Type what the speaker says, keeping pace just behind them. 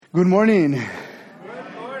Good morning.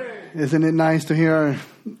 Good morning. Isn't it nice to hear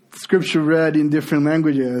scripture read in different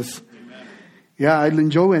languages? Amen. Yeah, I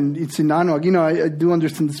enjoy when it's in Anuak. You know, I do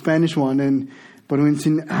understand the Spanish one, but when it's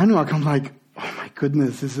in Anuak, I'm like, oh my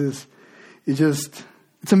goodness, it's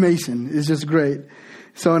amazing. It's just great.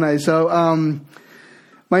 So nice. So,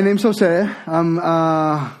 my name's Jose.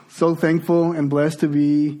 I'm so thankful and blessed to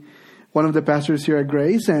be one of the pastors here at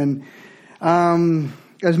Grace. And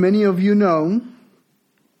as many of you know,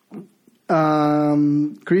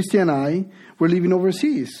 Christy and I were living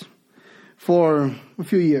overseas for a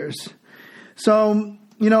few years. So,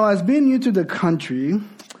 you know, as being new to the country,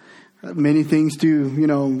 many things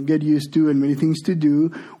to, get used to and many things to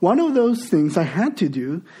do. One of those things I had to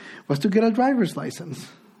do was to get a driver's license.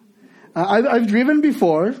 I've driven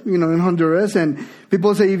before, in Honduras, and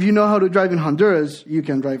people say if you know how to drive in Honduras, you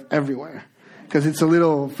can drive everywhere because it's a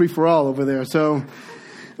little free-for-all over there. So,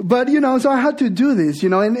 but, so I had to do this,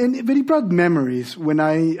 but it brought memories when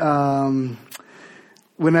I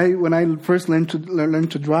first learned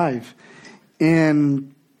to drive.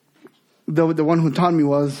 And the one who taught me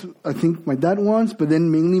was, I think, my dad once, but then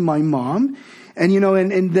mainly my mom. And,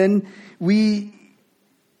 and then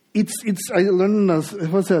I learned it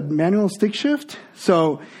was a manual stick shift.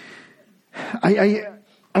 So I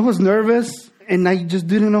was nervous and I just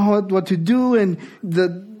didn't know what to do. And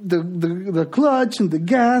the clutch and the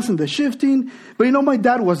gas and the shifting. But, my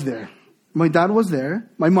dad was there. My dad was there.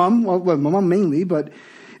 My mom, my mom mainly,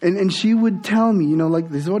 and she would tell me,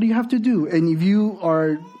 this is what you have to do. And if you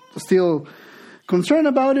are still concerned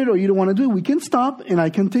about it or you don't want to do it, we can stop and I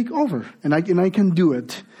can take over and I can do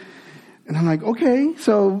it. And I'm like, okay.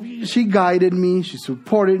 So she guided me. She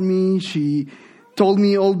supported me. She told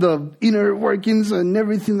me all the inner workings and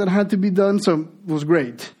everything that had to be done. So it was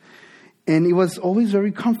great. And it was always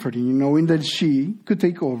very comforting, knowing that she could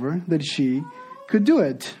take over, that she could do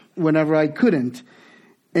it whenever I couldn't.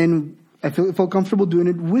 And I felt comfortable doing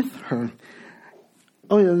it with her.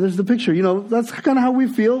 Oh, yeah, there's the picture. That's kind of how we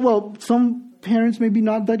feel. Well, some parents maybe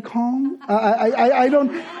not that calm. I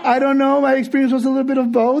don't know. My experience was a little bit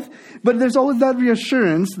of both. But there's always that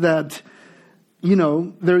reassurance that,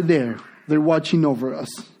 they're there. They're watching over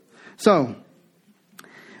us. So,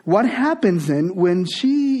 what happens then when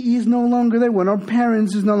she is no longer there, when our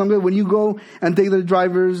parents is no longer there, when you go and take the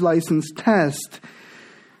driver's license test,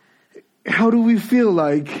 how do we feel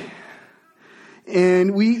like?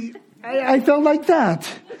 And I felt like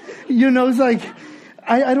that. It's like,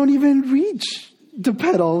 I don't even reach the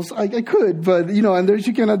pedals. I could, but, and there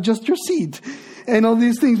you can adjust your seat and all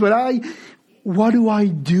these things. But what do I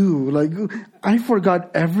do? Like, I forgot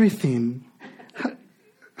everything.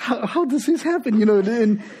 How does this happen?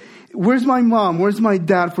 And where's my mom? Where's my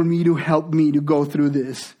dad for me to help me to go through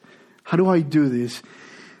this? How do I do this?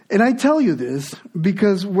 And I tell you this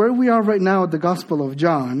because where we are right now at the Gospel of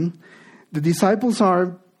John, the disciples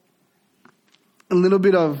are a little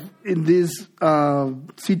bit in this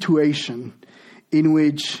situation in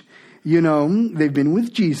which, they've been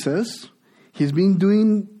with Jesus. He's been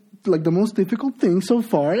doing like the most difficult thing so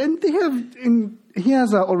far. And he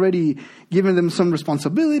has already given them some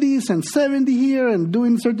responsibilities and 70 here and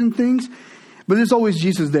doing certain things. But there's always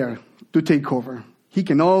Jesus there to take over. He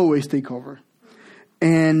can always take over.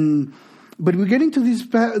 But we're getting to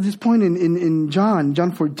this point in John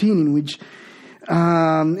 14, in which,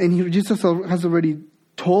 Jesus has already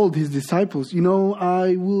told his disciples, I'll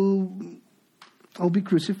be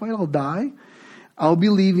crucified, I'll die, I'll be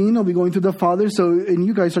leaving, I'll be going to the Father, and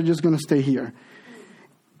you guys are just going to stay here.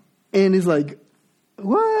 And he's like,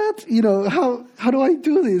 what? How do I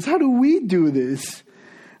do this? How do we do this?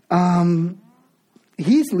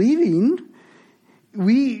 He's leaving.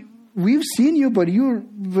 We've seen you, but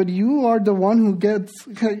you are the one who got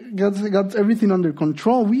everything under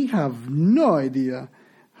control. We have no idea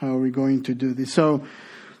how we're going to do this. So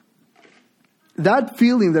that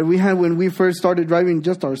feeling that we had when we first started driving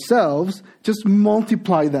just ourselves, just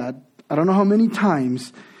multiply that. I don't know how many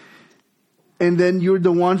times. And then you're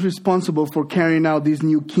the ones responsible for carrying out this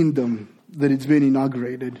new kingdom that it's been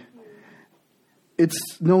inaugurated.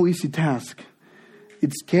 It's no easy task.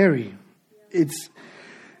 It's scary. It's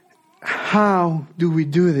how do we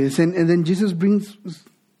do this? And then Jesus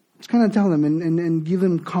kind of tell them and give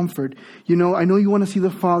them comfort. I know you want to see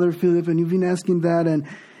the Father, Philip, and you've been asking that, and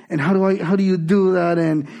how do you do that?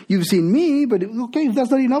 And you've seen me, but okay, if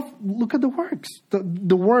that's not enough, look at the works.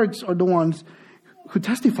 The works are the ones who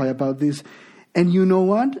testify about this. And you know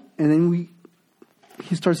what? And then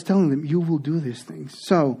he starts telling them, you will do these things.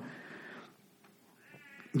 So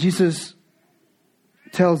Jesus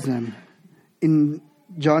tells them in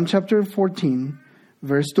John chapter 14,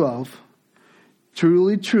 verse 12,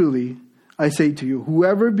 truly, truly, I say to you,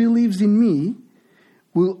 whoever believes in me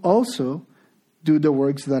will also do the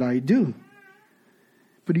works that I do.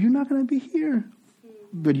 But you're not going to be here.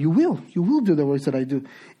 But you will. You will do the works that I do.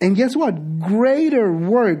 And guess what? Greater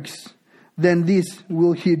works than this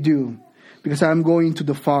will he do. Because I'm going to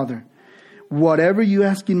the Father. Whatever you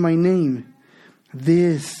ask in my name,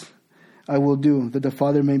 this I will do, that the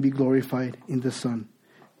Father may be glorified in the Son.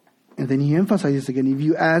 And then he emphasizes again, if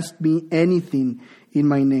you ask me anything in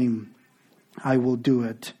my name, I will do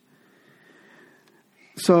it.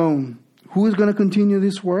 So, who is going to continue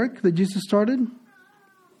this work that Jesus started?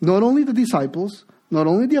 Not only the disciples, not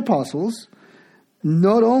only the apostles,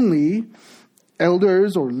 not only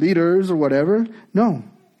elders or leaders or whatever. No.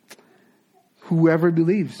 Whoever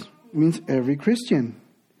believes means every Christian.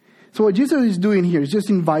 So what Jesus is doing here is just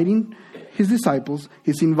inviting his disciples.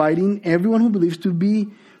 He's inviting everyone who believes to be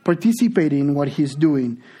participating in what he's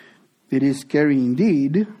doing. It is scary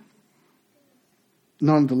indeed.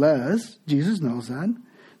 Nonetheless, Jesus knows that.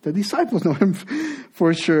 The disciples know him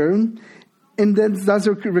for sure. And that's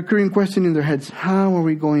a recurring question in their heads. How are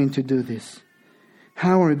we going to do this?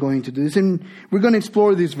 How are we going to do this? And we're going to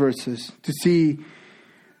explore these verses to see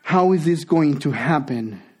how is this going to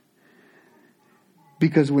happen.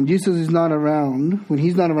 Because when Jesus is not around, when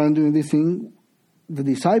he's not around doing this thing, the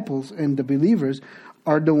disciples and the believers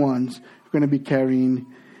are the ones who are going to be carrying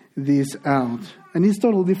this out. And it's a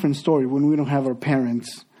total different story when we don't have our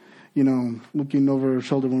parents, looking over our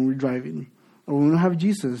shoulder when we're driving. Or when we don't have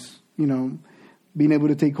Jesus, being able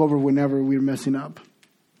to take over whenever we're messing up.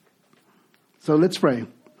 So let's pray.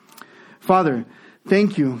 Father,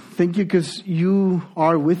 thank you. Thank you because you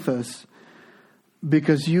are with us.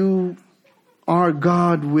 Because you are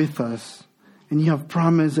God with us. And you have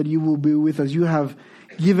promised that you will be with us. You have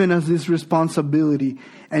given us this responsibility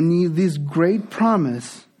and this great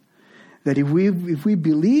promise that if we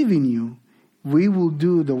believe in you, we will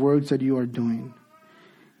do the works that you are doing.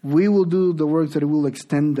 We will do the works that will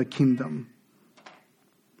extend the kingdom.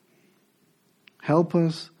 Help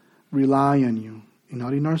us rely on you and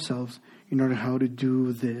not in ourselves in order how to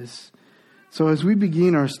do this. So as we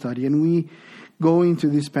begin our study and we go into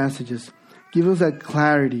these passages, give us that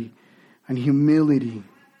clarity and humility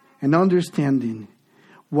and understanding.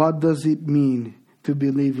 What does it mean to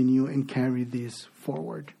believe in you and carry this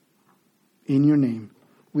forward? In your name,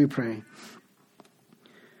 we pray.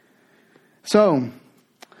 So,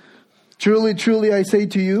 truly, truly, I say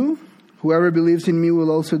to you, whoever believes in me will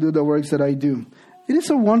also do the works that I do. It is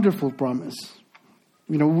a wonderful promise.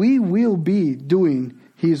 We will be doing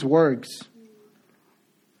his works.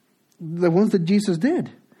 The ones that Jesus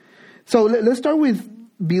did. So let's start with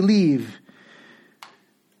believe.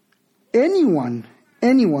 Anyone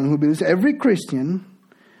who believes, every Christian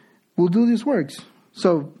will do these works.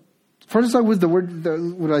 So first start with the word,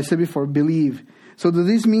 what I said before, believe. So does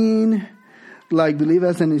this mean like believe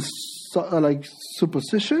as an like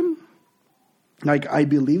supposition? Like I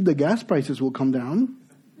believe the gas prices will come down.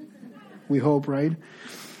 We hope, right?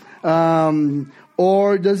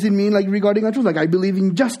 Or does it mean like regarding a truth? Like I believe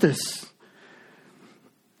in justice.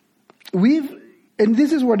 And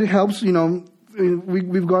this is what it helps, we've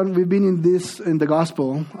been in the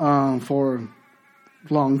gospel for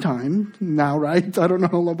a long time now, right? I don't know,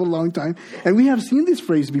 a long time. And we have seen this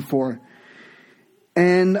phrase before.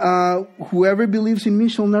 And whoever believes in me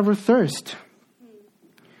shall never thirst.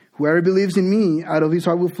 Whoever believes in me, out of his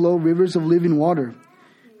heart will flow rivers of living water.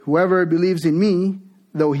 Whoever believes in me,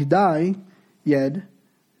 though he die, yet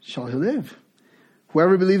shall he live.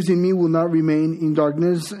 Whoever believes in me will not remain in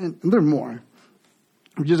darkness. And there are more.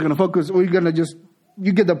 We're just going to focus. You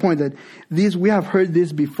get the point that we have heard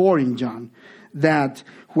this before in John, that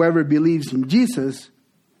whoever believes in Jesus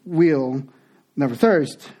will never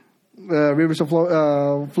thirst. Rivers of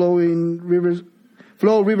flow rivers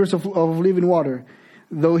of living water.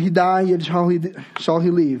 Though he die, yet shall he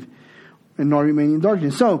live, and not remain in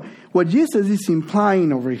darkness. So what Jesus is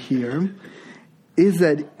implying over here is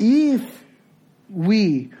that if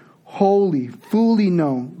we fully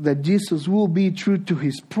know that Jesus will be true to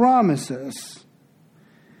his promises,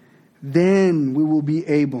 then we will be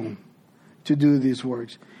able to do these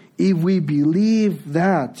works. If we believe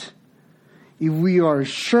that, if we are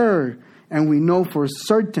sure and we know for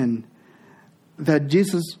certain that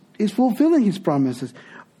Jesus is fulfilling his promises,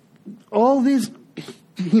 all this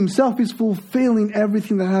himself is fulfilling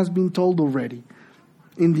everything that has been told already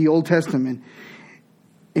in the Old Testament.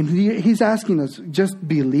 And he's asking us, just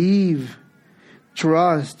believe,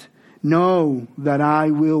 trust, know that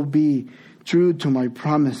I will be true to my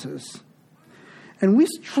promises. And we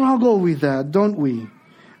struggle with that, don't we?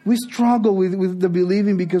 We struggle with the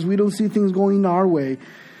believing because we don't see things going our way.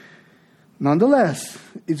 Nonetheless,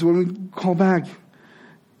 it's when we call back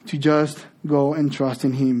to just go and trust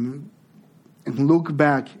in Him and look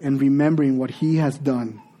back and remembering what He has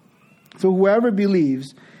done. So whoever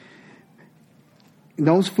believes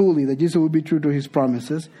knows fully that Jesus will be true to His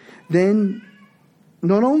promises, then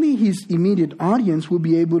not only His immediate audience will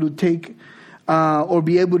be able to take or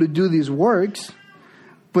be able to do these works,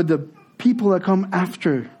 but the people that come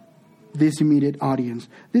after this immediate audience.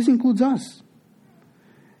 This includes us.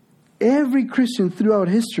 Every Christian throughout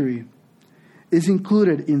history is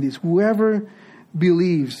included in this. Whoever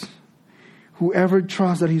believes, whoever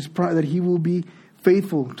trusts that He will be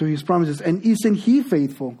faithful to His promises. And isn't He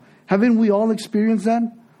faithful? Haven't we all experienced that?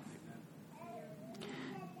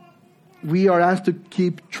 We are asked to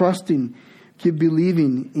keep trusting, keep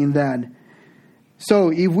believing in that. So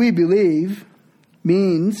if we believe,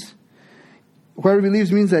 whoever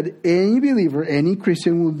believes means that any believer, any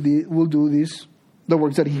Christian will do the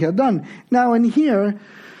works that He had done. Now in here,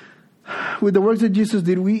 with the works that Jesus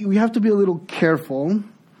did, we have to be a little careful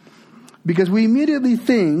because we immediately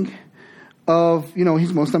think of,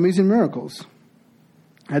 His most amazing miracles.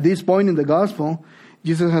 At this point in the gospel,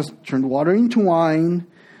 Jesus has turned water into wine,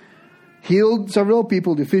 healed several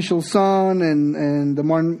people, the official's son and the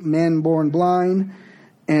man born blind,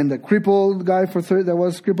 and the crippled guy that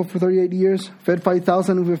was crippled for 38 years, fed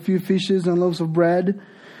 5,000 with a few fishes and loaves of bread.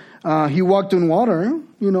 He walked on water,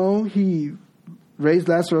 he raised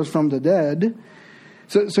Lazarus from the dead.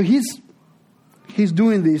 So he's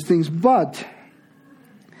doing these things, but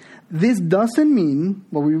this doesn't mean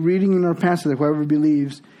what we're reading in our passage that whoever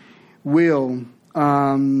believes will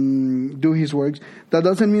do His works. That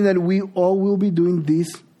doesn't mean that we all will be doing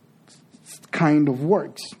these kind of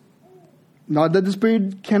works. Not that the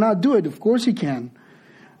Spirit cannot do it. Of course He can.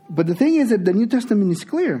 But the thing is that the New Testament is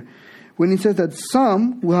clear when it says that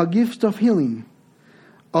some will have gifts of healing.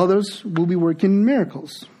 Others will be working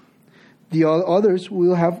miracles. The others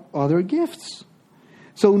will have other gifts.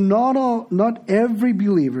 So not every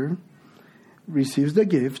believer receives the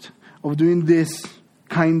gift of doing this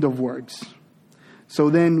kind of works. So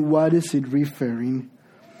then what is it referring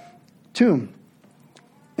to?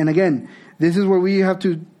 And again, this is where we have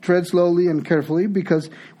to tread slowly and carefully because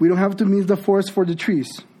we don't have to miss the forest for the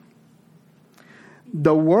trees.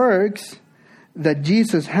 The works that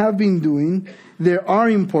Jesus have been doing, they are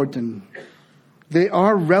important. They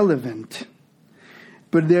are relevant.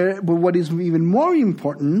 But what is even more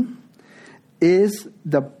important is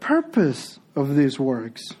the purpose of these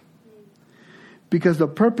works. Because the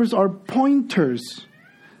purpose are pointers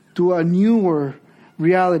to a newer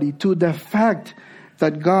reality, to the fact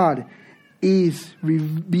that God is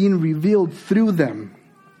being revealed through them.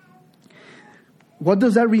 What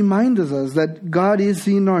does that remind us? That God is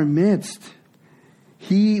in our midst.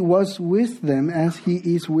 He was with them as He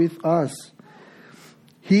is with us.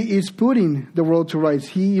 He is putting the world to rights.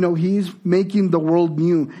 He is making the world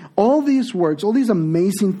new. All these works, all these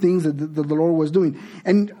amazing things that the Lord was doing.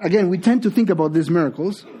 And again, we tend to think about these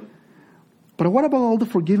miracles. But what about all the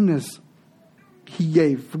forgiveness He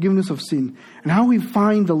gave, forgiveness of sin, and how He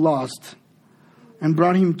find the lost and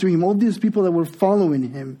brought Him to Him, all these people that were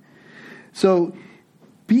following Him. So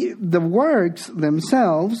the works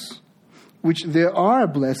themselves, which they are a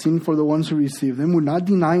blessing for the ones who receive them, we're not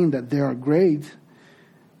denying that they are great,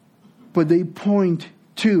 but they point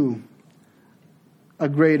to a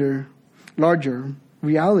greater, larger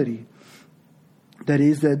reality. That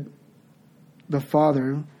is that the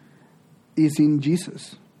Father is in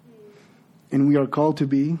Jesus. And we are called to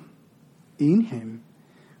be in Him.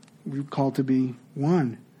 We're called to be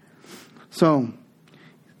one. So,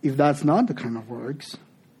 if that's not the kind of works,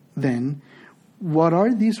 then what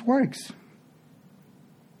are these works?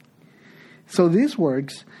 So these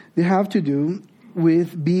works, they have to do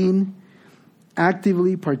with being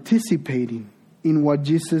actively participating in what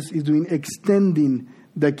Jesus is doing, extending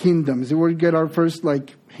the kingdom. So we'll get our first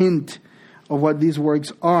hint of what these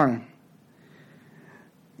works are.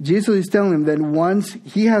 Jesus is telling them that once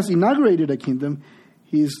He has inaugurated a kingdom,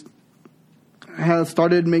 has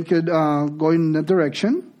started going in that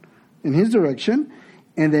direction, in His direction,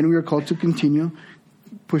 and then we are called to continue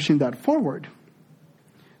pushing that forward.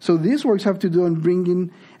 So these works have to do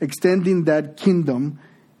on extending that kingdom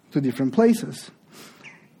to different places.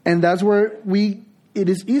 And that's where it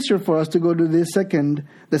is easier for us to go to the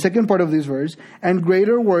second part of this verse, and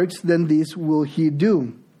greater works than these will He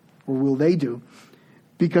do, or will they do,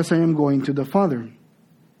 because I am going to the Father.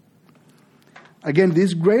 Again,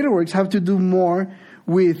 these greater works have to do more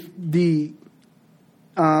with the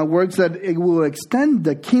works that it will extend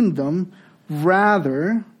the kingdom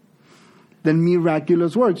rather than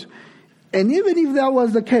miraculous works. And even if that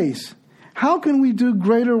was the case, how can we do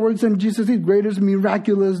greater works than Jesus did, greater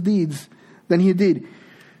miraculous deeds than he did?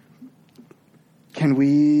 Can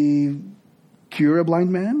we cure a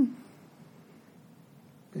blind man?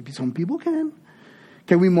 Maybe some people can.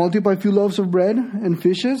 Can we multiply a few loaves of bread and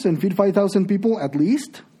fishes and feed 5,000 people at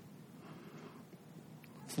least?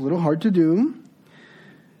 It's a little hard to do.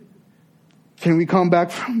 Can we come back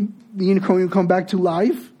to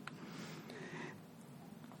life?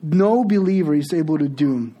 No believer is able to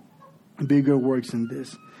do bigger works than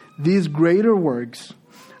this. These greater works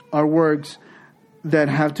are works that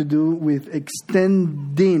have to do with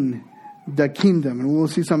extending the kingdom. And we'll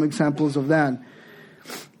see some examples of that.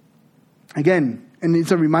 Again, and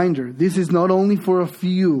it's a reminder, this is not only for a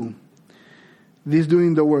few, this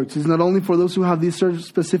doing the works. It's not only for those who have these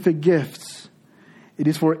specific gifts. It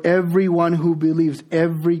is for everyone who believes,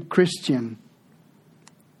 every Christian.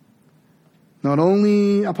 Not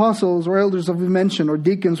only apostles or elders that we mentioned, or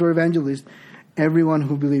deacons or evangelists, everyone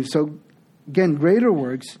who believes. So, again, greater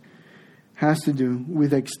works has to do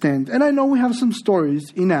with extent. And I know we have some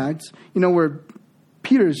stories in Acts, where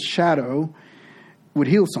Peter's shadow would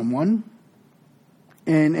heal someone,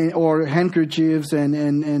 and or handkerchiefs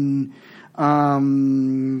that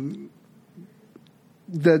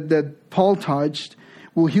Paul touched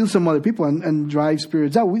will heal some other people and drive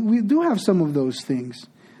spirits out. We do have some of those things.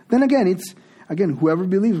 Then again, whoever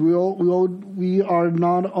believes, all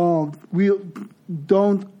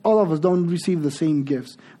of us don't receive the same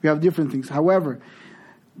gifts. We have different things. However,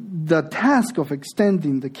 the task of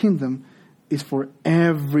extending the kingdom is for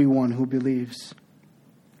everyone who believes.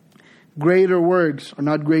 Greater works are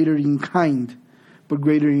not greater in kind, but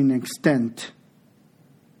greater in extent.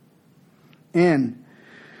 And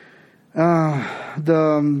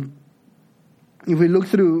if we look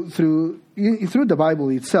through the Bible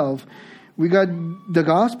itself, we got the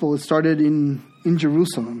gospel. It started in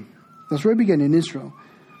Jerusalem. That's where it began, in Israel.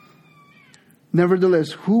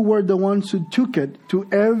 Nevertheless, who were the ones who took it to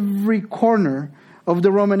every corner of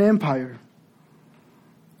the Roman Empire?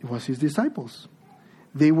 It was his disciples.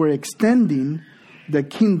 They were extending the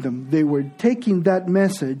kingdom. They were taking that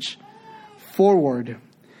message forward.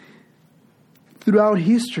 Throughout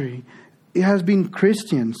history, it has been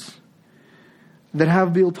Christians that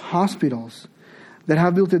have built hospitals, that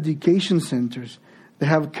have built education centers, that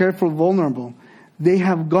have cared for vulnerable. They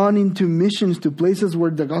have gone into missions to places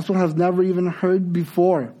where the gospel has never even heard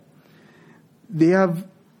before. They have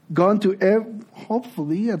gone to,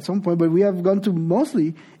 hopefully at some point, but we have gone to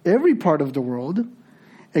mostly every part of the world,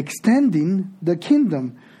 extending the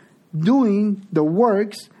kingdom, doing the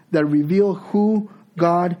works that reveal who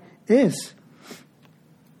God is.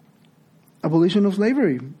 Abolition of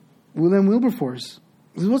slavery, William Wilberforce.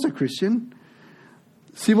 This was a Christian.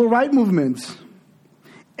 Civil rights movements.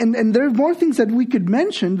 And there are more things that we could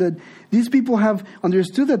mention, that these people have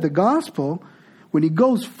understood that the gospel, when it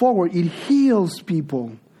goes forward, it heals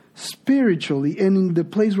people spiritually and in the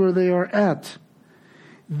place where they are at.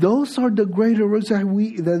 Those are the greater works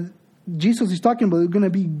that Jesus is talking about. They're going to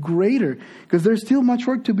be greater because there's still much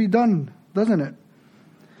work to be done, doesn't it?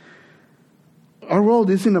 Our world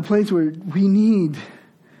is in a place where we need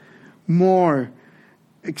more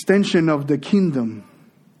extension of the kingdom,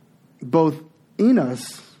 both in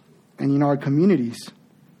us and in our communities.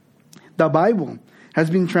 The Bible has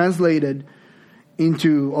been translated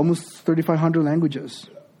into almost 3,500 languages.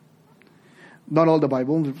 Not all the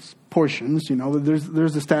Bible, there's portions, There's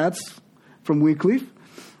the stats from Wycliffe.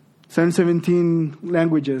 717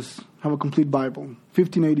 languages have a complete Bible.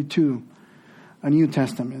 1582, a New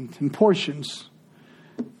Testament. In portions,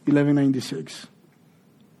 1196.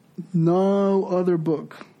 No other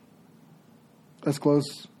book as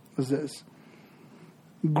close as this.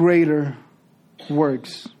 Greater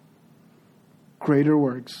works. Greater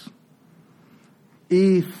works.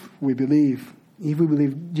 If we believe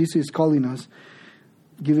Jesus is calling us,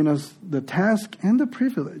 giving us the task and the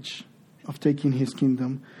privilege of taking his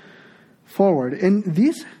kingdom forward. And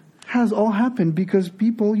this has all happened because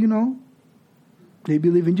people, they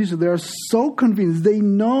believe in Jesus. They are so convinced. They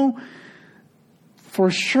know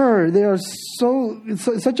for sure.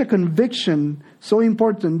 It's such a conviction, so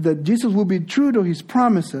important that Jesus will be true to his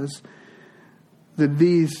promises, that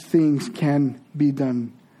these things can be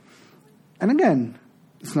done. And again,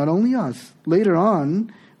 it's not only us. Later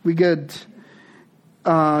on, we get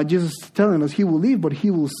Jesus telling us he will leave, but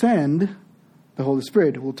he will send the Holy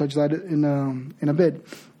Spirit. We'll touch that in a bit.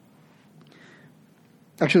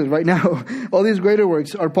 Actually, right now, all these greater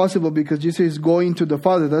works are possible because Jesus is going to the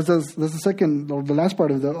Father. That's the second or the last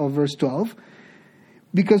part of verse 12.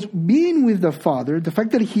 Because being with the Father, the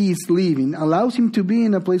fact that he is leaving, allows him to be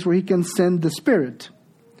in a place where he can send the Spirit.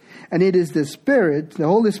 And it is the Spirit, the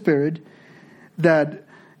Holy Spirit, that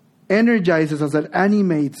energizes us, that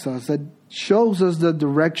animates us, that shows us the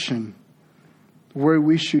direction where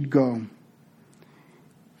we should go.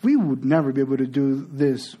 We would never be able to do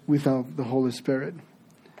this without the Holy Spirit.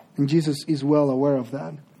 And Jesus is well aware of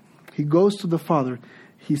that. He goes to the Father.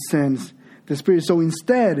 He sends the Spirit. So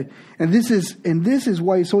instead, and this is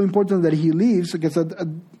why it's so important that he leaves, because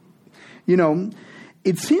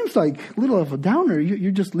it seems like a little of a downer.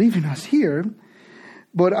 You're just leaving us here.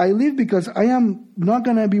 But I leave because I am not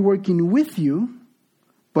going to be working with you,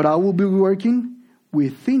 but I will be working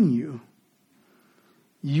within you.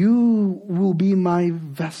 You will be my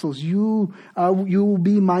vessels. You will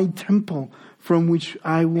be my temple from which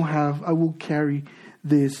I will carry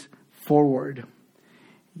this forward.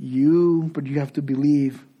 But you have to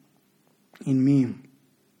believe in me.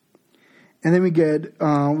 And then we go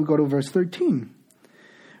to verse 13.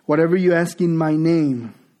 Whatever you ask in my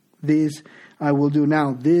name, this I will do.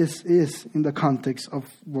 Now, this is in the context of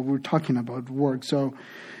what we're talking about, work. So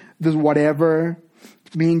does whatever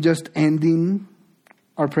mean just ending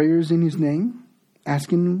our prayers in his name,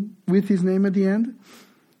 asking with his name at the end?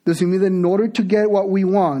 Does it mean that in order to get what we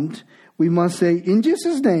want, we must say, in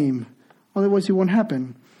Jesus' name, otherwise it won't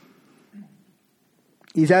happen?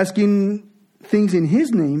 He's asking things in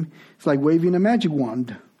his name. It's like waving a magic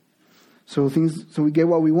wand. So we get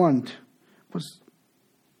what we want.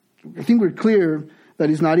 I think we're clear that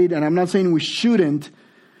it's not it. And I'm not saying we shouldn't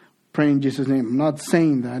pray in Jesus' name. I'm not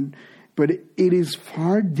saying that. But it is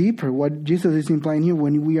far deeper what Jesus is implying here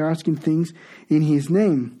when we are asking things in his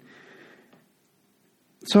name.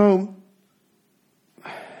 So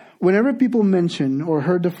whenever people mention or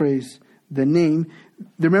heard the phrase, the name,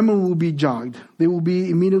 their memory will be jogged. They will be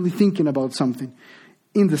immediately thinking about something.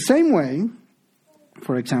 In the same way,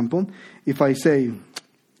 for example, if I say,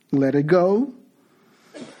 let it go,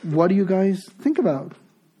 what do you guys think about?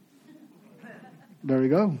 There we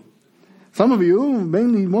go. Some of you,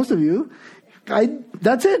 mainly most of you,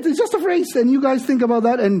 that's it. It's just a phrase. And you guys think about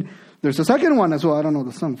that. And there's a second one as well. I don't know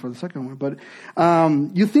the song for the second one. But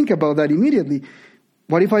you think about that immediately.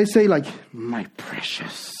 What if I say like, my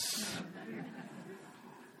precious?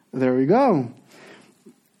 There we go.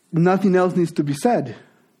 Nothing else needs to be said.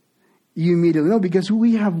 You immediately know, because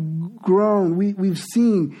we have grown. We've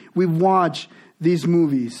seen, we've watched these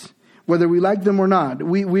movies, whether we like them or not.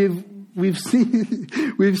 We've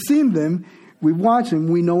seen them. We've watched them.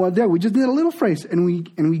 We know what they're. We just need a little phrase, and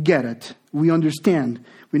we get it. We understand.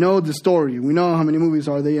 We know the story. We know how many movies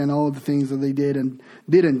are they and all the things that they did and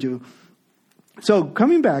didn't do. So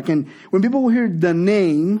coming back, and when people will hear the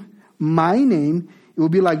name, my name, it will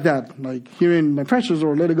be like that. Like hearing my precious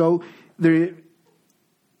or let it go. Their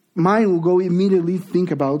mind will go immediately think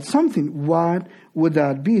about something. What would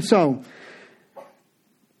that be? So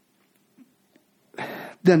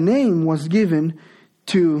the name was given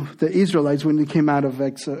to the Israelites when they came out of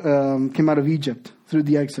Egypt through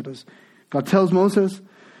the Exodus. God tells Moses,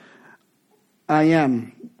 I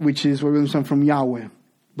am, which is where we come from Yahweh.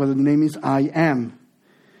 But the name is I am.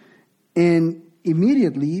 And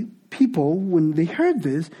immediately, people, when they heard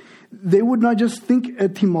this, they would not just think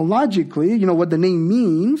etymologically, what the name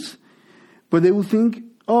means, but they would think,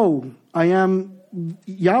 oh, I am,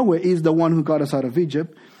 Yahweh is the one who got us out of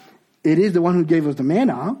Egypt. It is the one who gave us the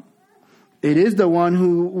manna. It is the one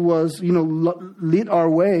who was, lit our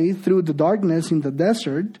way through the darkness in the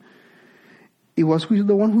desert. It was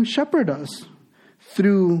the one who shepherded us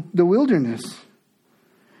through the wilderness.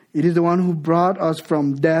 It is the one who brought us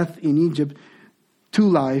from death in Egypt to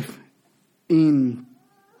life in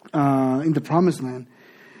the promised land.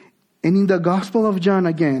 And in the Gospel of John,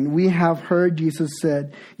 again, we have heard Jesus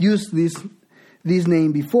use this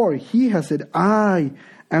name before. He has said, I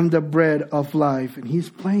am the bread of life. And he's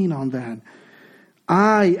playing on that.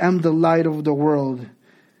 I am the light of the world.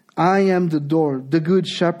 I am the door, the good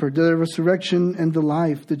shepherd, the resurrection and the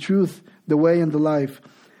life, the truth, the way and the life,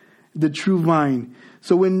 the true vine.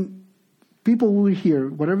 So when people will hear,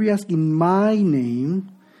 whatever you ask in my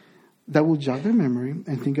name, that will jog their memory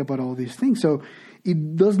and think about all these things. So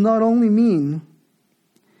it does not only mean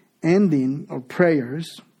ending our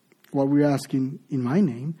prayers, what we're asking in my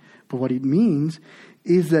name, but what it means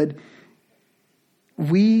is that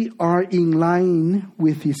we are in line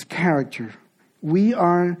with his character. We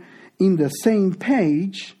are in the same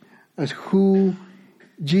page as who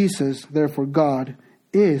Jesus, therefore God,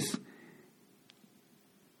 is.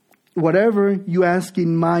 Whatever you ask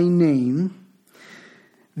in my name,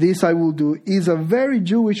 this I will do, is a very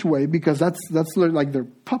Jewish way, because that's like their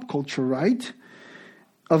pop culture, right?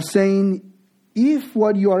 of saying, if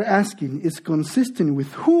what you are asking is consistent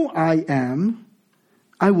with who I am,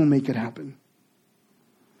 I will make it happen.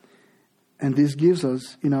 And this gives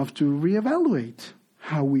us enough to reevaluate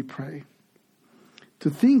how we pray. To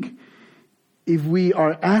think if we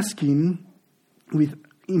are asking with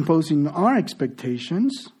imposing our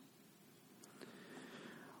expectations,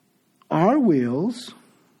 our wills,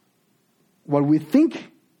 what we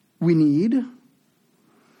think we need,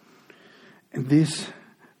 and these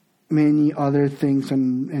many other things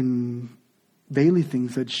and daily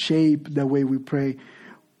things that shape the way we pray.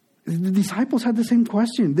 The disciples had the same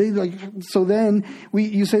question. So then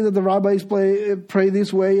you say that the rabbis pray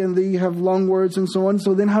this way and they have long words and so on.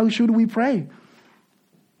 So then how should we pray?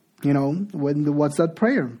 What's that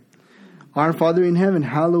prayer? Our Father in heaven,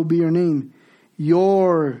 hallowed be your name.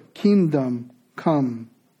 Your kingdom come.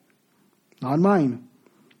 Not mine.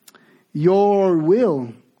 Your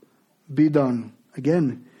will be done.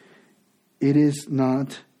 Again, it is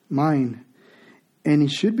not mine. And it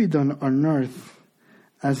should be done on earth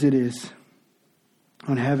as it is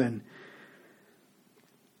on heaven.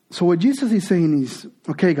 So what Jesus is saying is,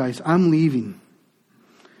 okay guys, I'm leaving.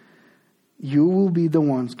 You will be the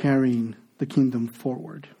ones carrying the kingdom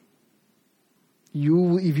forward.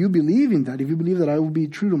 If you believe in that, if you believe that I will be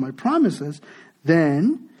true to my promises,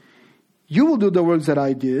 then you will do the works that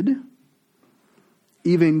I did.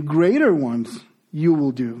 Even greater ones you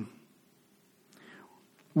will do.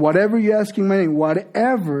 Whatever you ask in my name,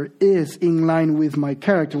 whatever is in line with my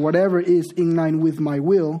character, whatever is in line with my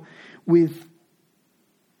will, with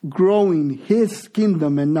growing His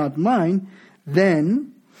kingdom and not mine,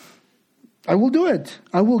 then I will do it.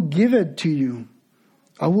 I will give it to you.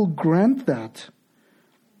 I will grant that.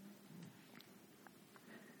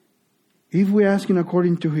 If we're asking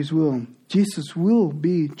according to His will, Jesus will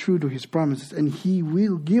be true to His promises and He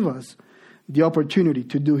will give us the opportunity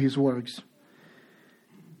to do His works.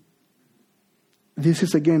 This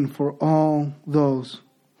is again for all those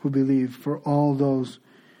who believe, for all those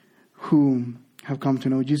who have come to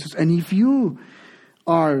know Jesus. And if you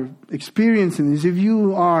are experiencing this, if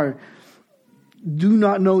you do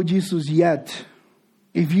not know Jesus yet,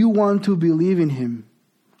 if you want to believe in Him,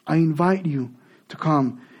 I invite you to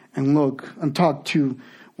come and look and talk to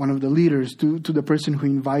one of the leaders, to the person who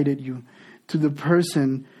invited you, to the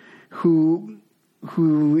person who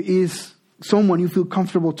is someone you feel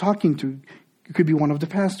comfortable talking to. It could be one of the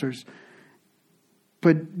pastors.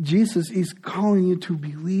 But Jesus is calling you to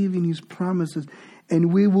believe in His promises,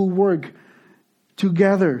 and we will work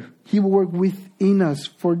together. He will work within us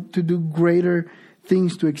to do greater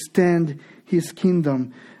things, to extend His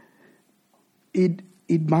kingdom. It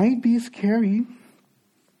might be scary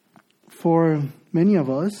for many of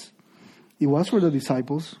us. It was for the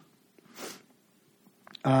disciples.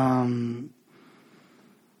 But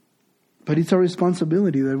it's a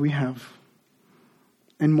responsibility that we have.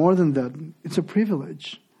 And more than that, it's a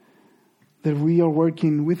privilege that we are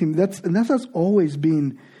working with Him. That has always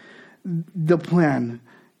been the plan.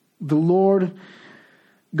 The Lord,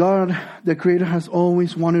 God, the Creator, has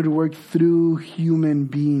always wanted to work through human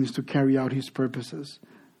beings to carry out His purposes.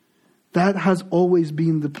 That has always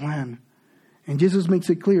been the plan. And Jesus makes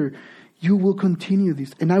it clear, you will continue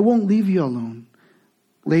this. And I won't leave you alone.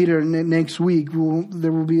 Later next week,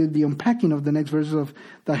 there will be the unpacking of the next verses of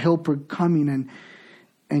the Helper coming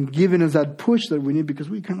and giving us that push that we need, because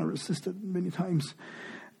we kind of resisted many times.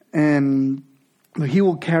 And He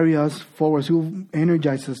will carry us forward. He will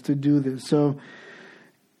energize us to do this. So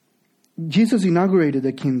Jesus inaugurated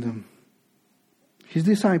the kingdom. His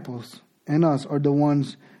disciples and us are the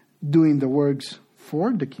ones doing the works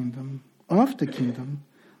for the kingdom of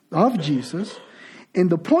Jesus. And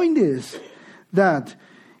the point is that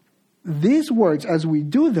these works, as we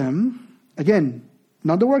do them, again,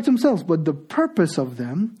 not the works themselves, but the purpose of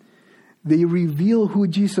them, they reveal who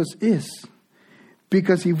Jesus is.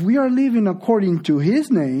 Because if we are living according to His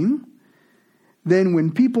name, then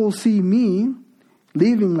when people see me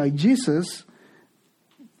living like Jesus,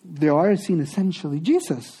 they are seeing essentially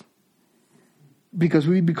Jesus. Because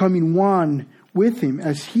we're becoming one with Him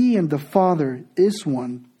as He and the Father is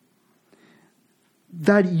one.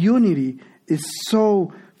 That unity is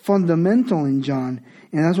so fundamental in John.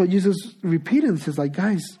 And that's what Jesus repeated. He says,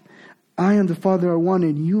 guys, I and the Father are one,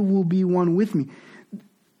 and you will be one with me.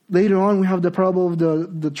 Later on, we have the parable of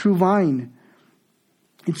the true vine.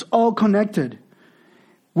 It's all connected.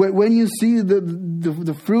 When you see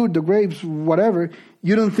the fruit, the grapes, whatever,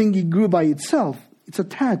 you don't think it grew by itself. It's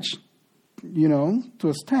attached, to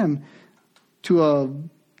a stem, to a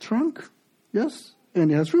trunk, yes,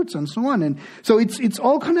 and it has roots and so on. And so it's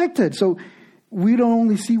all connected. So we don't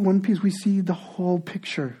only see one piece, we see the whole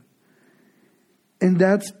picture. And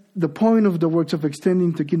that's the point of the works of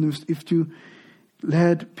extending the kingdom, is to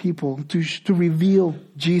let people, to reveal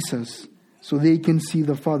Jesus so they can see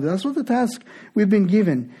the Father. That's what the task we've been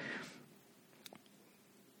given.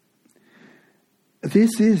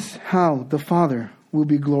 This is how the Father will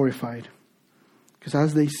be glorified. Because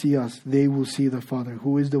as they see us, they will see the Father,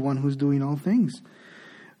 who is the one who's doing all things.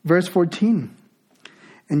 Verse 14.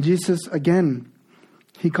 And Jesus, again,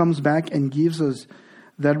 he comes back and gives us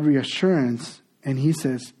that reassurance. And he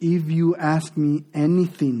says, if you ask me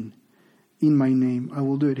anything in my name, I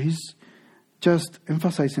will do it. He's just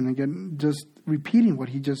emphasizing again, just repeating what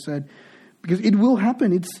he just said. Because it will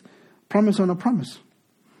happen. It's promise on a promise.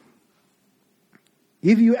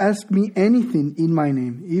 If you ask me anything in my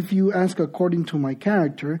name, if you ask according to my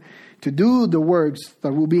character, to do the works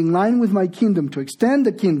that will be in line with my kingdom, to extend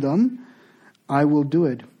the kingdom, I will do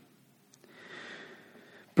it.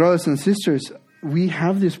 Brothers and sisters, we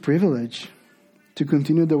have this privilege to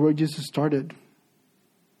continue the work Jesus started.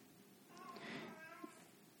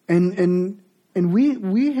 And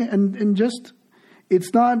just,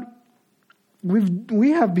 it's not, we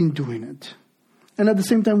have been doing it. And at the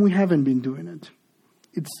same time, we haven't been doing it.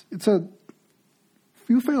 It's a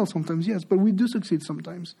few fail sometimes, yes, but we do succeed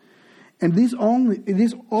sometimes. And this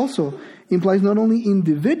also implies not only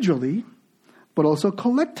individually, but also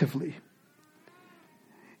collectively.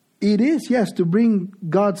 It is, yes, to bring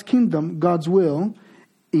God's kingdom, God's will,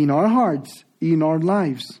 in our hearts, in our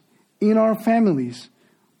lives, in our families,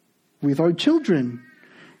 with our children,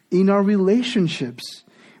 in our relationships.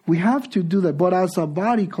 We have to do that. But as a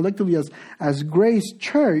body, collectively, as Grace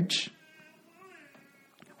Church,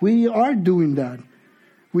 we are doing that.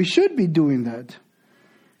 We should be doing that.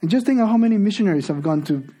 And just think of how many missionaries have gone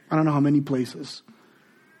to, I don't know how many places.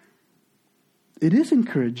 It is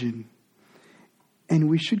encouraging. And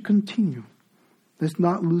we should continue. Let's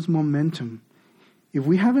not lose momentum. If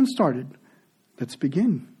we haven't started, let's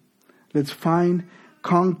begin. Let's find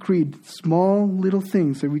concrete, small little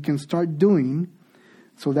things that we can start doing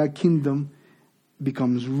so that kingdom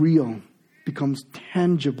becomes real, becomes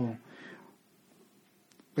tangible.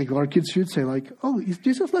 Like our kids should say, like, oh, is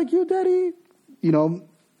Jesus like you, Daddy? You know,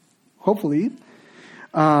 hopefully.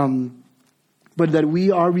 But that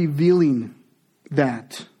we are revealing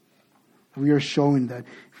that. We are showing that.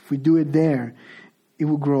 If we do it there, it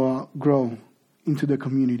will grow into the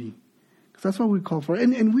community. Because that's what we call for.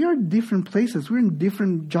 And we are in different places. We're in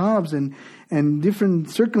different jobs and different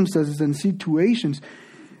circumstances and situations.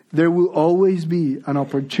 There will always be an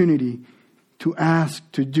opportunity to ask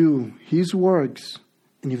to do His works.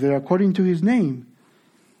 And if they're according to His name,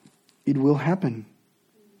 it will happen.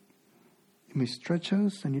 It may stretch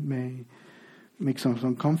us and it may make us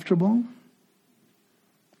uncomfortable.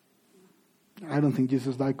 I don't think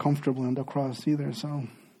Jesus died comfortably on the cross either. So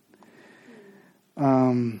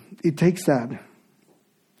it takes that.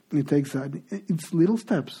 It takes that. It's little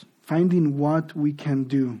steps. Finding what we can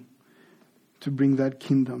do to bring that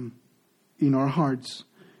kingdom in our hearts,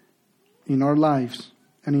 in our lives,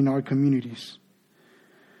 and in our communities.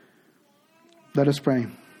 Let us pray.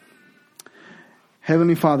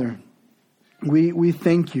 Heavenly Father, we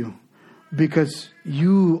thank you because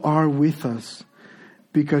you are with us.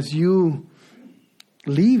 Because you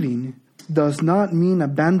leaving does not mean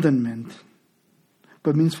abandonment,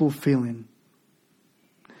 but means fulfilling.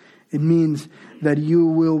 It means that you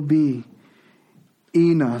will be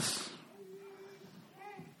in us,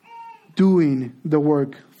 doing the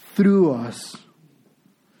work through us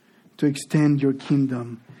to extend your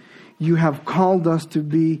kingdom. You have called us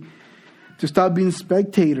to stop being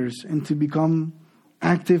spectators and to become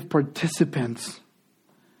active participants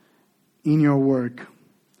in your work.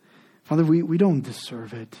 Father, we don't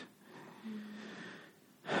deserve it.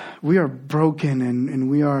 We are broken and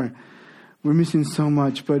we're missing so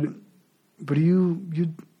much, but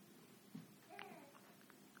you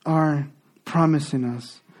are promising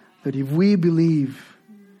us that if we believe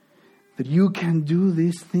that you can do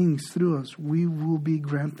these things through us, we will be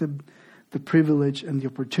granted the privilege and the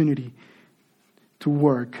opportunity to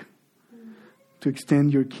work, to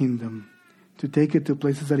extend your kingdom, to take it to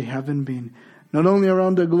places that it haven't been. Not only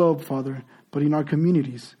around the globe, Father, but in our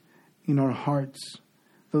communities, in our hearts.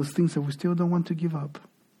 Those things that we still don't want to give up.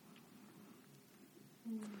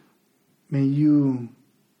 May you,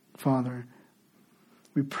 Father,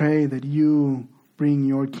 we pray that you bring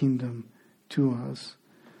your kingdom to us.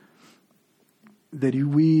 That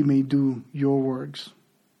we may do your works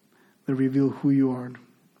that reveal who you are.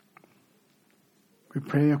 We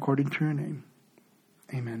pray according to your name.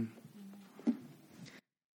 Amen.